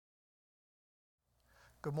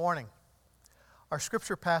Good morning. Our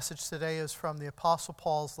scripture passage today is from the Apostle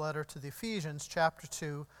Paul's letter to the Ephesians, chapter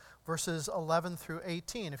 2, verses 11 through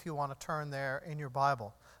 18, if you want to turn there in your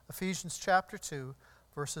Bible. Ephesians chapter 2,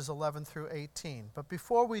 verses 11 through 18. But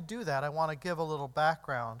before we do that, I want to give a little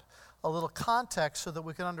background, a little context so that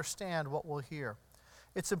we can understand what we'll hear.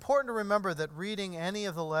 It's important to remember that reading any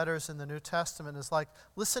of the letters in the New Testament is like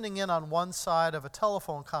listening in on one side of a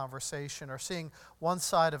telephone conversation or seeing one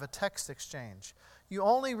side of a text exchange. You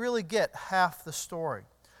only really get half the story.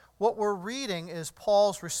 What we're reading is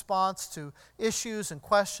Paul's response to issues and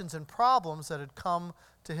questions and problems that had come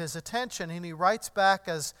to his attention, and he writes back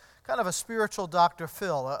as kind of a spiritual Dr.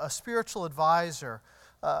 Phil, a spiritual advisor,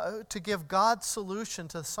 to give God's solution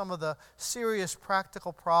to some of the serious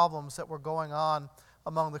practical problems that were going on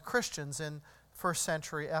among the Christians in first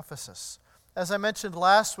century Ephesus. As I mentioned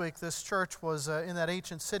last week, this church was in that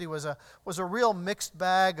ancient city was a real mixed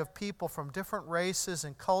bag of people from different races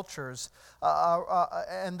and cultures,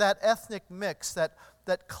 and that ethnic mix,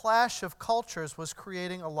 that clash of cultures was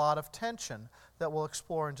creating a lot of tension that we'll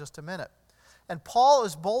explore in just a minute. And Paul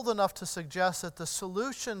is bold enough to suggest that the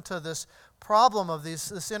solution to this problem of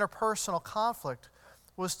this interpersonal conflict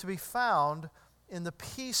was to be found in the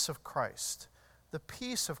peace of Christ. The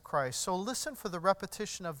peace of Christ. So listen for the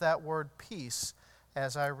repetition of that word peace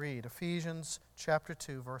as I read. Ephesians chapter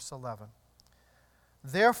 2, verse 11.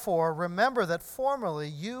 Therefore, remember that formerly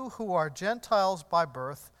you who are Gentiles by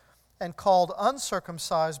birth and called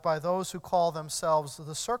uncircumcised by those who call themselves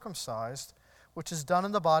the circumcised, which is done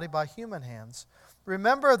in the body by human hands,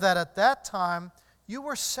 remember that at that time you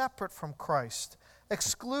were separate from Christ,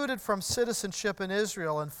 excluded from citizenship in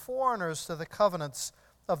Israel and foreigners to the covenants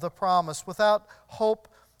of the promise, without hope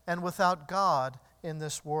and without God in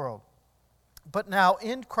this world. But now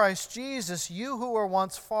in Christ Jesus, you who were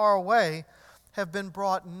once far away have been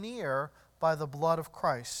brought near by the blood of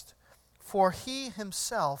Christ. For he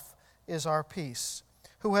himself is our peace,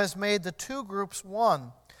 who has made the two groups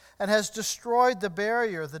one, and has destroyed the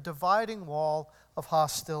barrier, the dividing wall of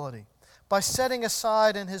hostility, by setting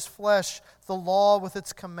aside in his flesh the law with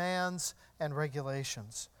its commands and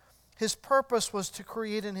regulations. His purpose was to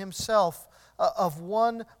create in himself of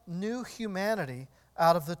one new humanity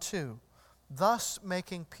out of the two, thus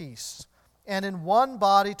making peace, and in one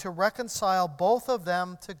body to reconcile both of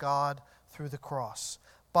them to God through the cross,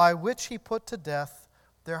 by which he put to death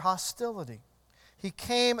their hostility. He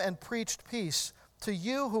came and preached peace to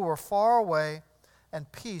you who were far away,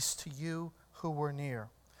 and peace to you who were near.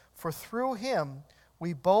 For through him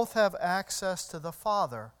we both have access to the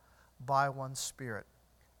Father by one Spirit.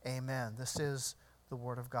 Amen. This is the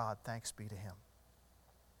Word of God. Thanks be to him.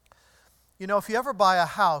 You know, if you ever buy a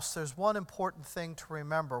house, there's one important thing to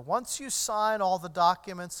remember. Once you sign all the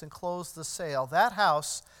documents and close the sale, that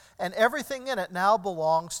house and everything in it now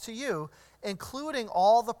belongs to you, including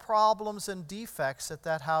all the problems and defects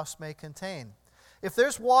that house may contain. If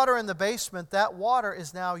there's water in the basement, that water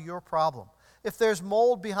is now your problem. If there's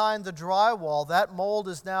mold behind the drywall, that mold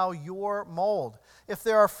is now your mold. If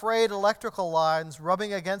there are frayed electrical lines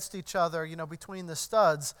rubbing against each other, between the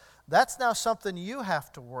studs, that's now something you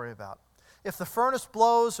have to worry about. If the furnace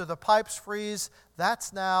blows or the pipes freeze,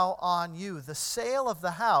 that's now on you. The sale of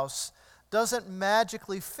the house doesn't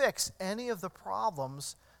magically fix any of the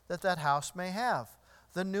problems that house may have.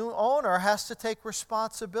 The new owner has to take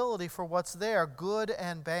responsibility for what's there, good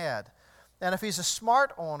and bad. And if he's a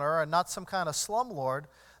smart owner and not some kind of slumlord,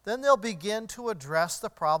 then they'll begin to address the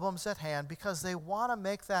problems at hand because they want to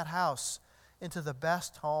make that house into the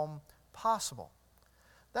best home possible.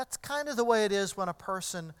 That's kind of the way it is when a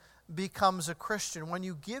person becomes a Christian. When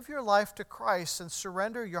you give your life to Christ and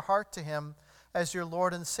surrender your heart to him as your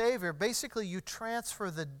Lord and Savior, basically you transfer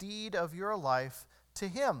the deed of your life to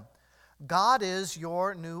him. God is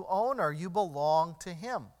your new owner. You belong to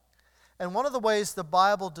him. And one of the ways the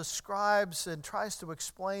Bible describes and tries to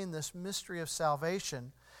explain this mystery of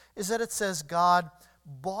salvation is that it says God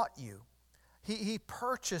bought you. He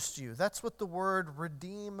purchased you. That's what the word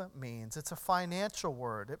redeem means. It's a financial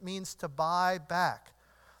word. It means to buy back.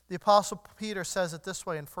 The Apostle Peter says it this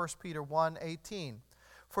way in 1 Peter 1:18.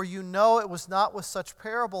 For you know it was not with such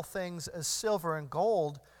perishable things as silver and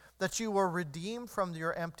gold that you were redeemed from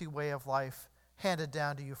your empty way of life handed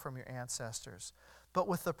down to you from your ancestors, but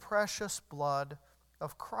with the precious blood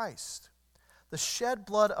of Christ. The shed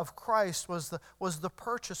blood of Christ was the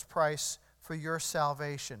purchase price for your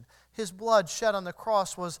salvation. His blood shed on the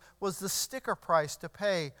cross was the sticker price to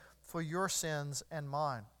pay for your sins and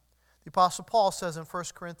mine. The Apostle Paul says in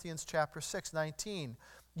 1 Corinthians chapter 6:19,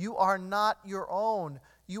 you are not your own.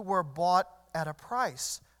 You were bought at a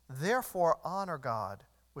price. Therefore, honor God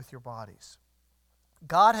with your bodies.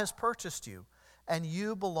 God has purchased you, and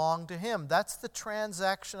you belong to him. That's the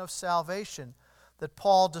transaction of salvation that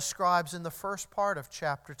Paul describes in the first part of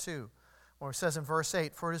chapter 2, where it says in verse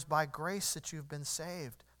 8, "For it is by grace that you've been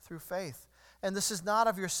saved through faith. And this is not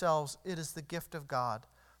of yourselves, it is the gift of God,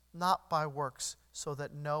 not by works, so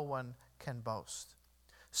that no one can boast."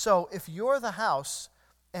 So if you're the house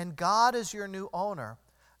and God is your new owner,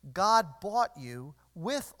 God bought you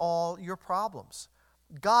with all your problems.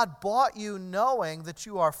 God bought you knowing that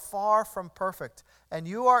you are far from perfect and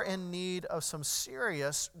you are in need of some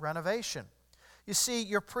serious renovation. You see,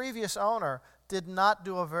 your previous owner did not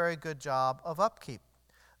do a very good job of upkeep.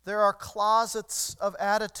 There are closets of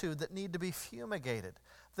attitude that need to be fumigated.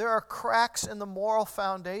 There are cracks in the moral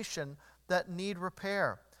foundation that need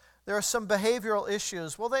repair. There are some behavioral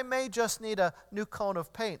issues. Well, they may just need a new coat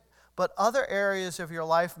of paint, but other areas of your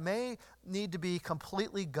life may need to be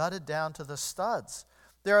completely gutted down to the studs.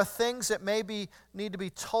 There are things that maybe need to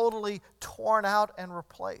be totally torn out and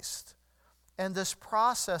replaced. And this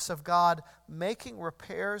process of God making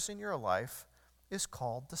repairs in your life is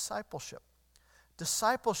called discipleship.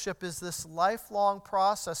 Discipleship is this lifelong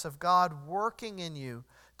process of God working in you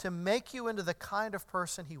to make you into the kind of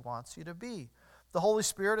person he wants you to be. The Holy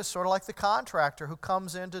Spirit is sort of like the contractor who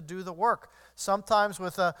comes in to do the work, sometimes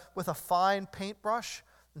with a fine paintbrush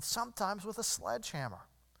and sometimes with a sledgehammer.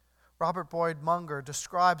 Robert Boyd Munger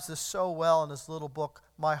describes this so well in his little book,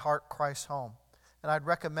 My Heart Cries Home. And I'd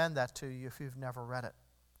recommend that to you if you've never read it.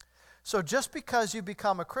 So just because you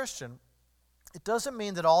become a Christian, it doesn't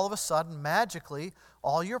mean that all of a sudden, magically,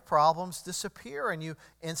 all your problems disappear and you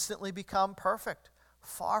instantly become perfect.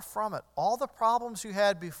 Far from it. All the problems you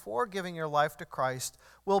had before giving your life to Christ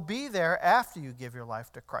will be there after you give your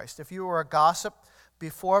life to Christ. If you were a gossip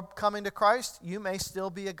before coming to Christ, you may still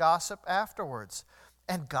be a gossip afterwards.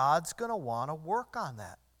 And God's going to want to work on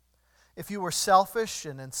that. If you were selfish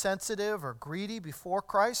and insensitive or greedy before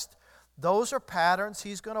Christ, those are patterns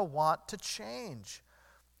he's going to want to change.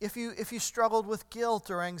 If you struggled with guilt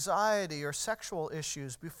or anxiety or sexual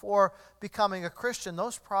issues before becoming a Christian,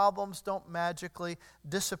 those problems don't magically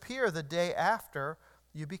disappear the day after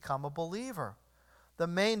you become a believer. The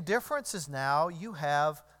main difference is now you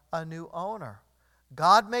have a new owner.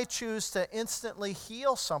 God may choose to instantly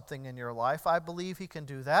heal something in your life. I believe he can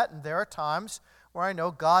do that, and there are times where I know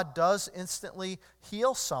God does instantly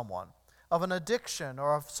heal someone of an addiction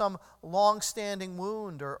or of some long-standing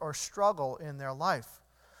wound or struggle in their life.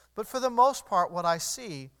 But for the most part, what I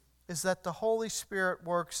see is that the Holy Spirit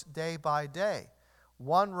works day by day,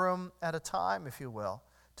 one room at a time, if you will,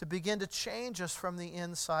 to begin to change us from the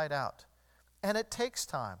inside out. And it takes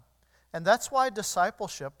time. And that's why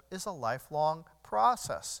discipleship is a lifelong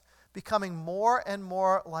process. Becoming more and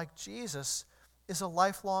more like Jesus is a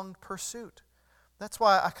lifelong pursuit. That's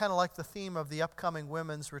why I kind of like the theme of the upcoming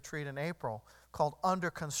women's retreat in April called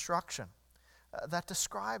Under Construction. That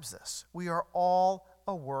describes this. We are all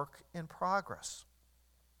a work in progress.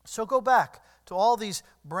 So go back to all these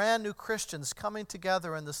brand new Christians coming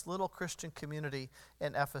together in this little Christian community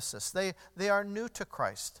in Ephesus. They are new to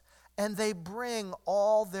Christ, and they bring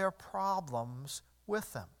all their problems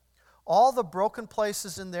with them. All the broken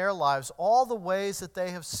places in their lives, all the ways that they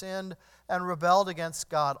have sinned and rebelled against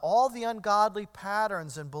God, all the ungodly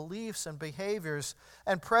patterns and beliefs and behaviors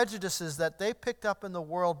and prejudices that they picked up in the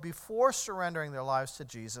world before surrendering their lives to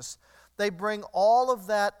Jesus, they bring all of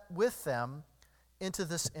that with them into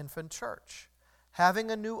this infant church.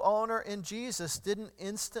 Having a new owner in Jesus didn't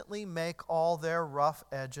instantly make all their rough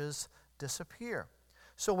edges disappear.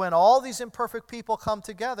 So when all these imperfect people come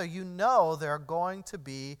together, you know there are going to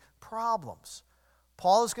be problems.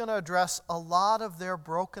 Paul is going to address a lot of their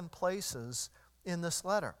broken places in this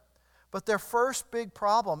letter. But their first big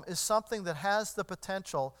problem is something that has the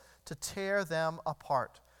potential to tear them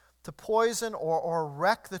apart, to poison or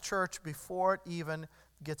wreck the church before it even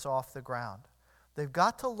gets off the ground. They've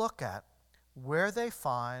got to look at where they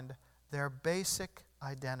find their basic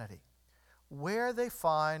identity. Where they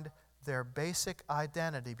find their basic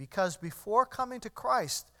identity. Because before coming to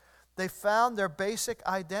Christ, they found their basic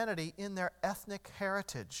identity in their ethnic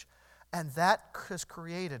heritage. And that has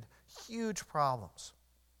created huge problems.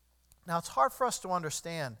 Now, it's hard for us to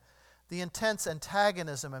understand the intense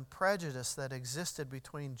antagonism and prejudice that existed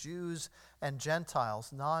between Jews and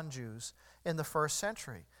Gentiles, non-Jews, in the first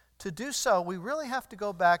century. To do so, we really have to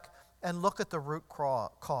go back and look at the root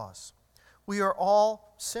cause. We are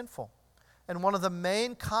all sinful. And one of the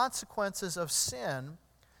main consequences of sin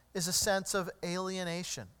is a sense of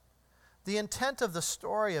alienation. The intent of the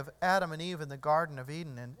story of Adam and Eve in the Garden of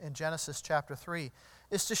Eden in Genesis chapter 3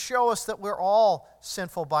 is to show us that we're all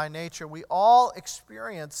sinful by nature. We all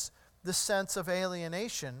experience the sense of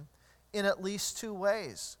alienation in at least two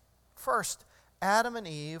ways. First, Adam and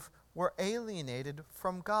Eve were alienated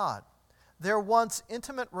from God. Their once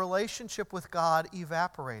intimate relationship with God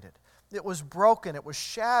evaporated. It was broken, it was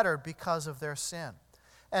shattered because of their sin.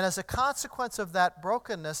 And as a consequence of that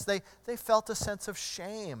brokenness, they felt a sense of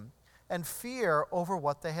shame and fear over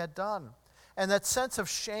what they had done. And that sense of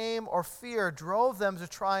shame or fear drove them to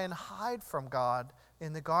try and hide from God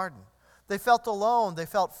in the garden. They felt alone, they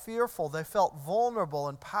felt fearful, they felt vulnerable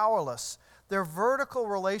and powerless. Their vertical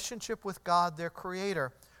relationship with God, their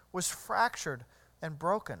Creator, was fractured and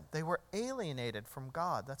broken. They were alienated from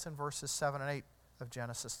God. That's in verses 7 and 8 of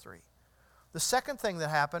Genesis 3. The second thing that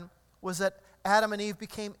happened was that Adam and Eve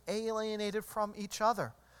became alienated from each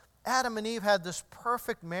other. Adam and Eve had this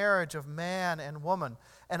perfect marriage of man and woman,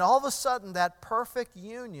 and all of a sudden that perfect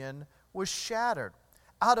union was shattered.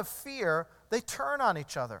 Out of fear, they turn on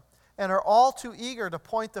each other and are all too eager to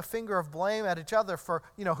point the finger of blame at each other for,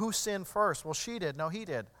 who sinned first. Well, she did. No, he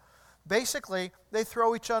did. Basically, they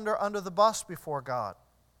throw each other under the bus before God.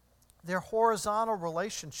 Their horizontal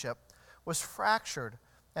relationship was fractured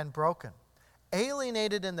and broken.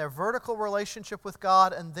 Alienated in their vertical relationship with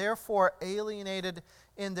God and therefore alienated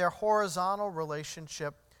in their horizontal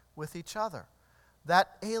relationship with each other.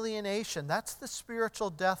 That alienation, that's the spiritual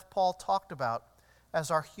death Paul talked about as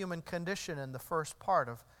our human condition in the first part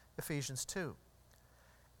of Ephesians 2.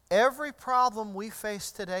 Every problem we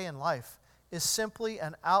face today in life is simply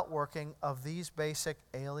an outworking of these basic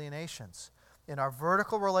alienations. In our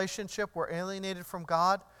vertical relationship, we're alienated from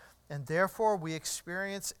God, and therefore we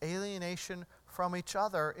experience alienation from each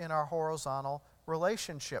other in our horizontal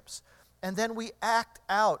relationships. And then we act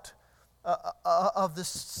out of this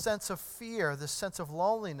sense of fear, this sense of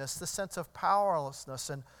loneliness, this sense of powerlessness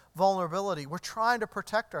and vulnerability. We're trying to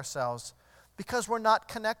protect ourselves because we're not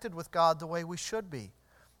connected with God the way we should be.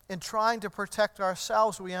 In trying to protect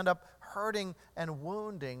ourselves, we end up hurting and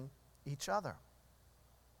wounding each other.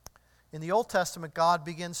 In the Old Testament, God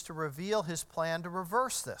begins to reveal His plan to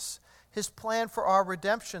reverse this. His plan for our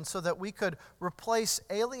redemption so that we could replace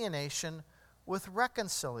alienation with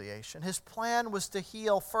reconciliation. His plan was to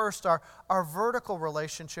heal first our vertical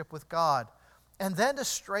relationship with God and then to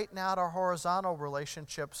straighten out our horizontal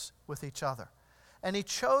relationships with each other. And He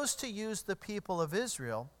chose to use the people of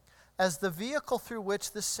Israel as the vehicle through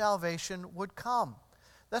which this salvation would come.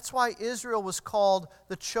 That's why Israel was called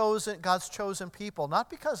God's chosen people, not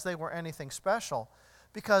because they were anything special,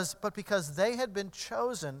 but because they had been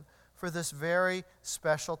chosen for this very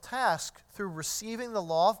special task through receiving the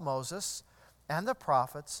law of Moses and the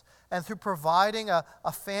prophets, and through providing a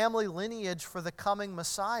family lineage for the coming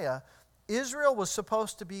Messiah. Israel was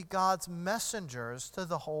supposed to be God's messengers to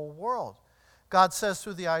the whole world. God says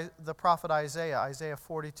through the prophet Isaiah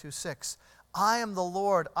 42:6, I am the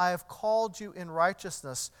Lord, I have called you in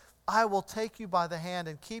righteousness. I will take you by the hand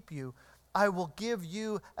and keep you. I will give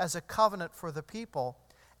you as a covenant for the people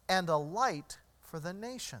and a light for the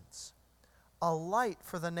nations. A light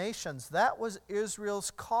for the nations. That was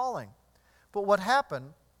Israel's calling. But what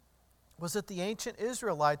happened was that the ancient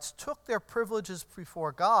Israelites took their privileges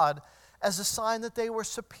before God as a sign that they were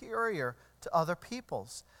superior to other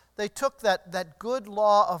peoples. They took that good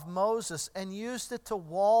law of Moses and used it to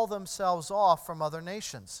wall themselves off from other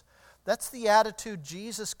nations. That's the attitude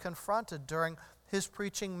Jesus confronted during His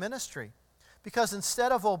preaching ministry. Because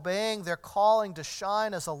instead of obeying their calling to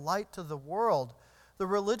shine as a light to the world, the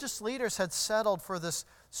religious leaders had settled for this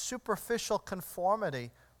superficial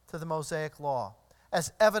conformity to the Mosaic law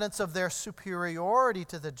as evidence of their superiority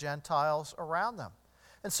to the Gentiles around them.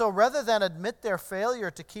 And so rather than admit their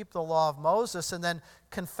failure to keep the law of Moses and then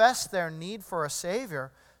confess their need for a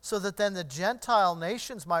Savior so that then the Gentile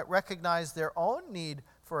nations might recognize their own need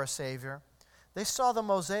for a Savior, they saw the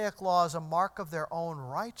Mosaic law as a mark of their own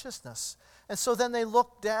righteousness. And so then they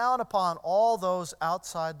looked down upon all those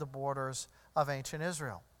outside the borders of ancient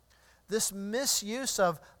Israel. This misuse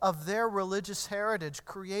of their religious heritage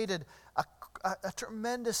created a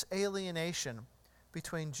tremendous alienation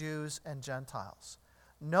between Jews and Gentiles.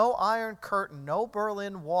 No Iron Curtain, no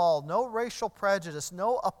Berlin Wall, no racial prejudice,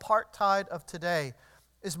 no apartheid of today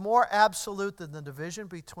is more absolute than the division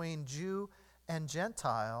between Jew and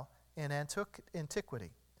Gentile in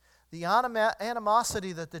antiquity. The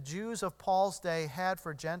animosity that the Jews of Paul's day had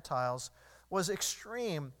for Gentiles was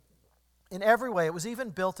extreme in every way. It was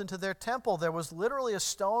even built into their temple. There was literally a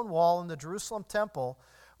stone wall in the Jerusalem temple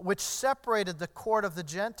which separated the court of the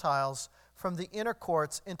Gentiles from the inner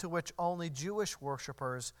courts into which only Jewish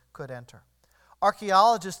worshipers could enter.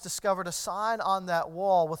 Archaeologists discovered a sign on that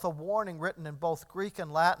wall with a warning written in both Greek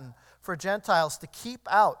and Latin for Gentiles to keep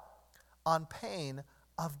out on pain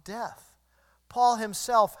of death. Paul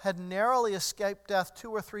himself had narrowly escaped death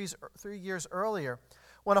 2 or 3 years earlier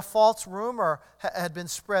when a false rumor had been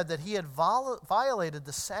spread that he had violated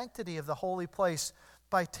the sanctity of the holy place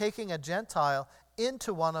by taking a Gentile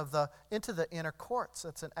into the inner courts.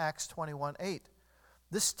 That's in Acts 21:8.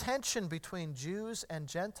 This tension between Jews and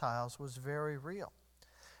Gentiles was very real.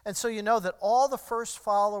 And so you know that all the first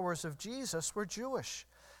followers of Jesus were Jewish.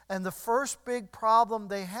 And the first big problem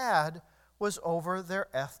they had was over their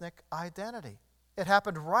ethnic identity. It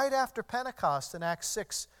happened right after Pentecost in Acts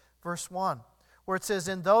 6, verse 1, where it says,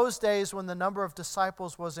 "In those days when the number of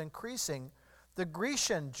disciples was increasing, the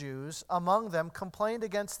Grecian Jews among them complained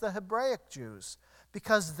against the Hebraic Jews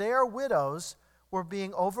because their widows were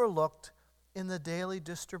being overlooked in the daily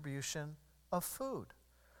distribution of food."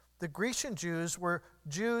 The Grecian Jews were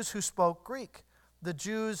Jews who spoke Greek. The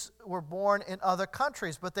Jews were born in other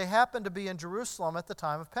countries, but they happened to be in Jerusalem at the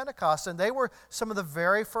time of Pentecost, and they were some of the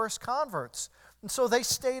very first converts. And so they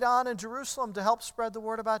stayed on in Jerusalem to help spread the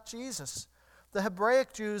word about Jesus. The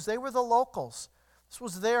Hebraic Jews, they were the locals. This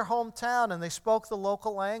was their hometown, and they spoke the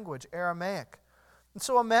local language, Aramaic. And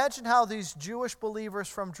so imagine how these Jewish believers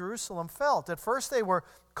from Jerusalem felt. At first they were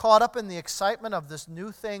caught up in the excitement of this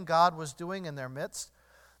new thing God was doing in their midst,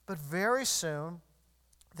 but very soon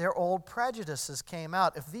their old prejudices came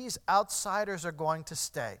out. If these outsiders are going to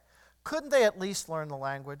stay, couldn't they at least learn the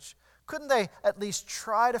language? Couldn't they at least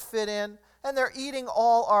try to fit in? And they're eating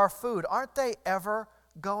all our food. Aren't they ever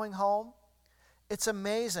going home? It's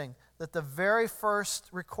amazing that the very first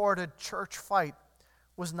recorded church fight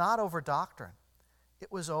was not over doctrine.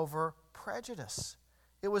 It was over prejudice.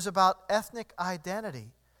 It was about ethnic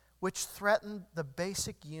identity, which threatened the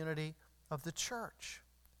basic unity of the church.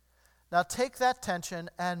 Now take that tension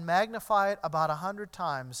and magnify it about 100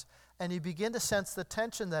 times, and you begin to sense the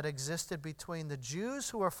tension that existed between the Jews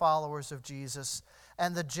who were followers of Jesus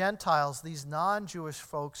and the Gentiles, these non-Jewish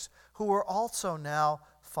folks who were also now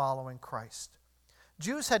following Christ.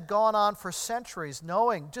 Jews had gone on for centuries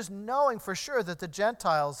knowing for sure that the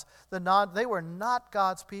Gentiles, they were not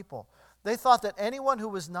God's people. They thought that anyone who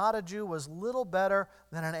was not a Jew was little better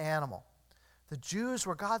than an animal. The Jews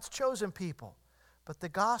were God's chosen people. But the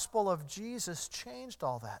gospel of Jesus changed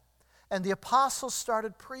all that. And the apostles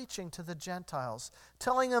started preaching to the Gentiles,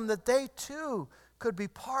 telling them that they too could be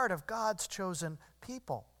part of God's chosen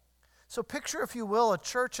people. So picture, if you will, a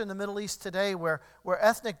church in the Middle East today where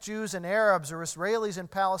ethnic Jews and Arabs or Israelis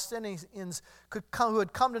and Palestinians who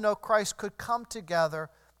had come to know Christ could come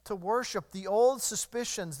together to worship. The old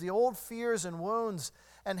suspicions, the old fears and wounds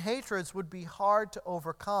and hatreds would be hard to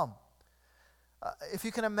overcome. If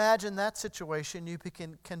you can imagine that situation, you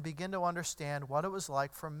can begin to understand what it was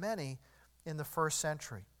like for many in the first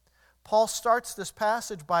century. Paul starts this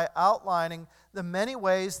passage by outlining the many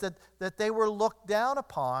ways that they were looked down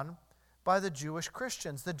upon by the Jewish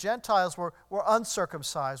Christians. The Gentiles were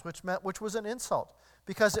uncircumcised, which was an insult,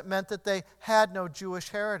 because it meant that they had no Jewish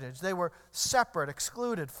heritage. They were separate,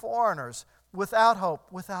 excluded, foreigners, without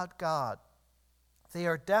hope, without God. They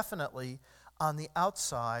are definitely on the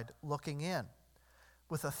outside looking in,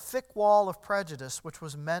 with a thick wall of prejudice which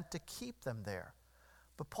was meant to keep them there.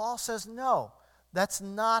 But Paul says, no, that's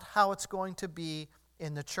not how it's going to be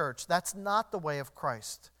in the church. That's not the way of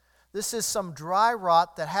Christ. This is some dry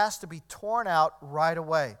rot that has to be torn out right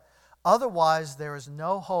away. Otherwise, there is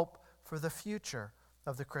no hope for the future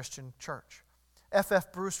of the Christian church.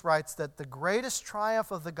 F.F. Bruce writes that the greatest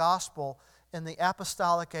triumph of the gospel in the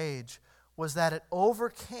apostolic age was that it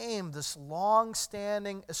overcame this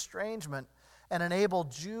long-standing estrangement and enabled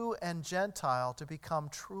Jew and Gentile to become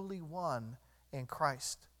truly one in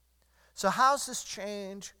Christ. So how's this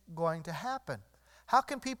change going to happen? How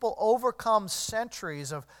can people overcome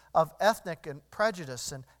centuries of ethnic and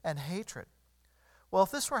prejudice and hatred? Well,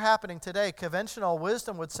 if this were happening today, conventional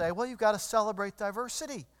wisdom would say, well, you've got to celebrate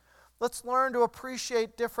diversity. Let's learn to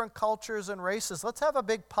appreciate different cultures and races. Let's have a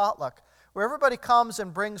big potluck where everybody comes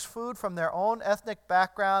and brings food from their own ethnic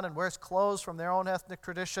background and wears clothes from their own ethnic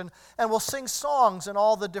tradition, and we'll sing songs in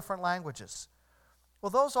all the different languages. Well,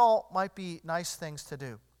 those all might be nice things to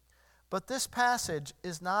do. But this passage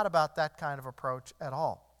is not about that kind of approach at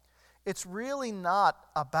all. It's really not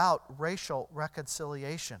about racial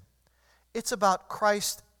reconciliation. It's about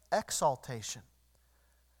Christ's exaltation.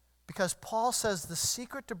 Because Paul says the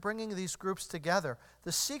secret to bringing these groups together,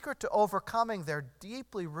 the secret to overcoming their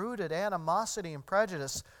deeply rooted animosity and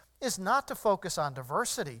prejudice, is not to focus on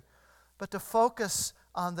diversity, but to focus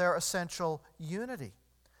on their essential unity.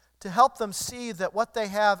 To help them see that what they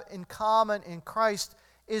have in common in Christ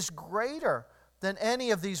is greater than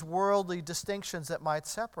any of these worldly distinctions that might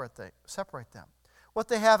separate them. What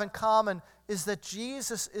they have in common is that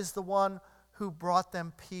Jesus is the one who brought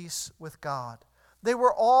them peace with God. They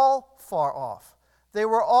were all far off. They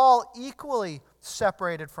were all equally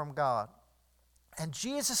separated from God. And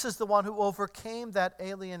Jesus is the one who overcame that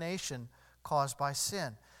alienation caused by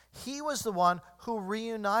sin. He was the one who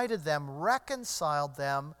reunited them, reconciled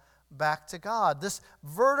them back to God. This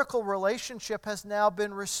vertical relationship has now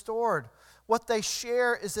been restored. What they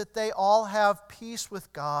share is that they all have peace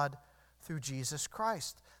with God through Jesus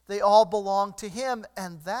Christ. They all belong to Him,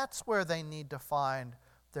 and that's where they need to find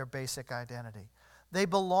their basic identity. They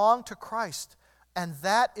belong to Christ, and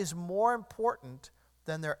that is more important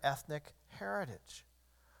than their ethnic heritage.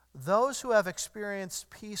 Those who have experienced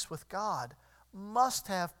peace with God must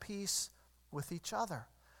have peace with each other.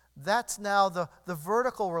 That's now the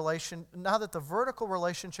vertical relation. Now that the vertical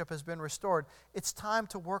relationship has been restored, it's time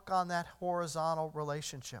to work on that horizontal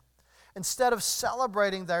relationship. Instead of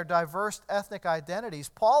celebrating their diverse ethnic identities,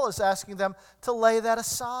 Paul is asking them to lay that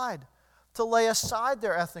aside, to lay aside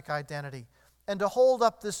their ethnic identity, and to hold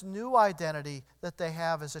up this new identity that they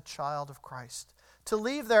have as a child of Christ. To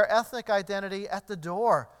leave their ethnic identity at the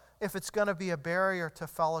door if it's going to be a barrier to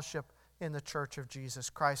fellowship in the church of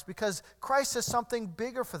Jesus Christ, because Christ has something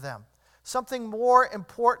bigger for them, something more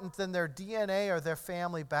important than their DNA or their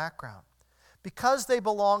family background. Because they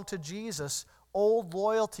belong to Jesus, old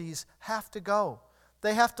loyalties have to go.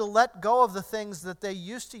 They have to let go of the things that they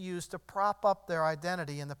used to use to prop up their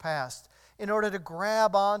identity in the past in order to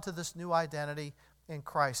grab onto this new identity in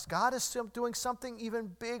Christ. God is doing something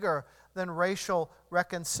even bigger than racial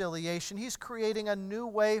reconciliation. He's creating a new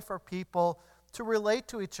way for people to relate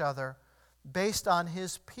to each other based on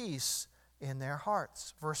His peace in their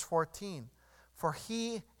hearts. Verse 14, for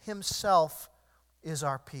He Himself is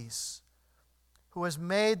our peace, who has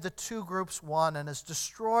made the two groups one and has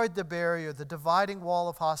destroyed the barrier, the dividing wall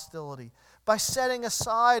of hostility, by setting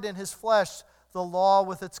aside in His flesh the law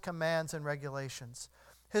with its commands and regulations.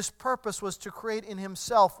 His purpose was to create in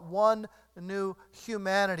Himself one new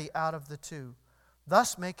humanity out of the two,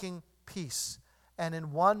 thus making peace, and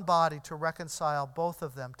in one body to reconcile both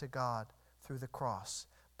of them to God through the cross,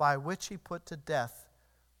 by which He put to death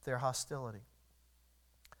their hostility.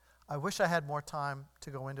 I wish I had more time to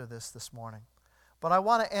go into this morning, but I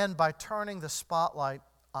want to end by turning the spotlight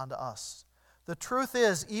onto us. The truth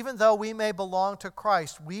is, even though we may belong to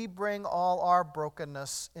Christ, we bring all our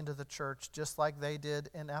brokenness into the church just like they did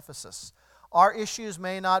in Ephesus. Our issues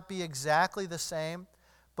may not be exactly the same,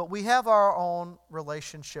 but we have our own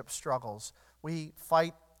relationship struggles. We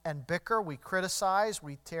fight and bicker, we criticize,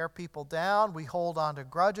 we tear people down, we hold on to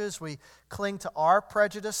grudges, we cling to our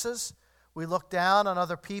prejudices, we look down on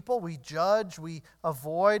other people, we judge, we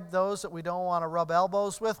avoid those that we don't want to rub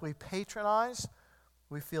elbows with, we patronize,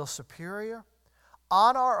 we feel superior.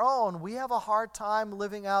 On our own, we have a hard time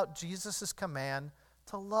living out Jesus' command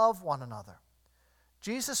to love one another.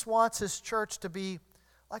 Jesus wants His church to be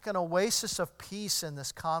like an oasis of peace in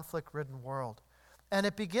this conflict-ridden world. And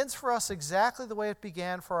it begins for us exactly the way it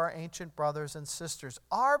began for our ancient brothers and sisters.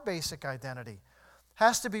 Our basic identity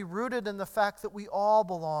has to be rooted in the fact that we all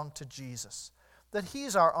belong to Jesus, that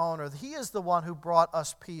He's our owner, that He is the one who brought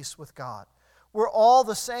us peace with God. We're all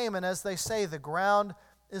the same, and as they say, the ground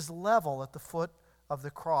is level at the foot of the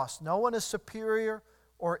cross. No one is superior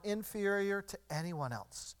or inferior to anyone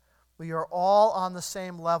else. We are all on the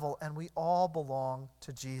same level, and we all belong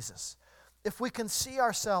to Jesus. If we can see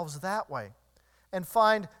ourselves that way and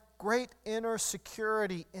find great inner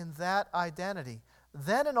security in that identity,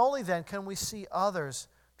 then and only then can we see others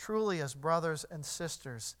truly as brothers and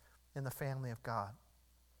sisters in the family of God.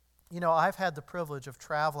 You know, I've had the privilege of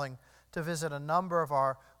traveling to visit a number of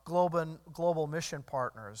our global mission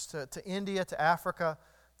partners, to India, to Africa,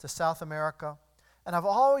 to South America. And I've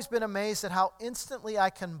always been amazed at how instantly I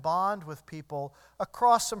can bond with people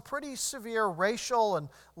across some pretty severe racial and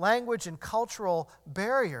language and cultural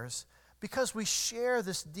barriers because we share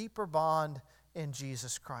this deeper bond in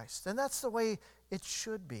Jesus Christ. And that's the way it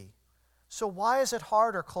should be. So why is it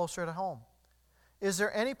harder closer to home? Is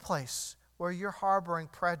there any place where you're harboring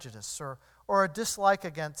prejudice or a dislike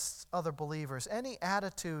against other believers, any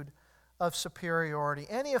attitude of superiority,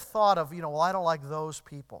 any thought of, well, I don't like those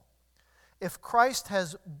people? If Christ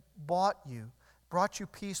has brought you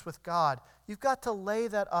peace with God, you've got to lay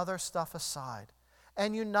that other stuff aside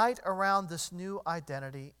and unite around this new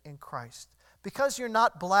identity in Christ. Because you're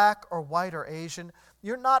not black or white or Asian,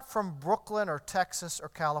 you're not from Brooklyn or Texas or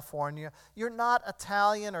California, you're not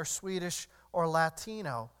Italian or Swedish or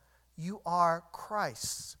Latino, you are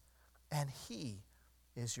Christ's, and He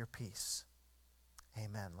is your peace.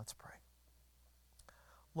 Amen. Let's pray.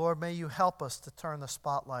 Lord, may You help us to turn the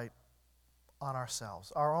spotlight on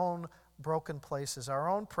ourselves, our own broken places, our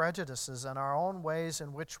own prejudices, and our own ways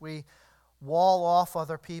in which we wall off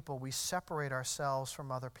other people. We separate ourselves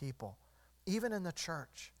from other people, even in the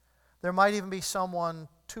church. There might even be someone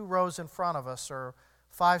 2 rows in front of us or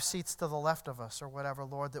 5 seats to the left of us or whatever,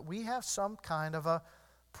 Lord, that we have some kind of a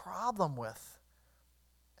problem with.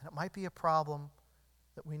 And it might be a problem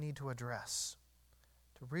that we need to address,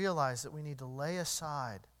 to realize that we need to lay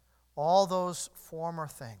aside all those former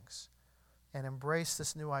things and embrace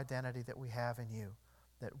this new identity that we have in you,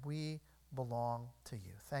 that we belong to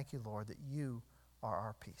you. Thank you, Lord, that you are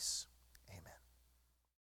our peace.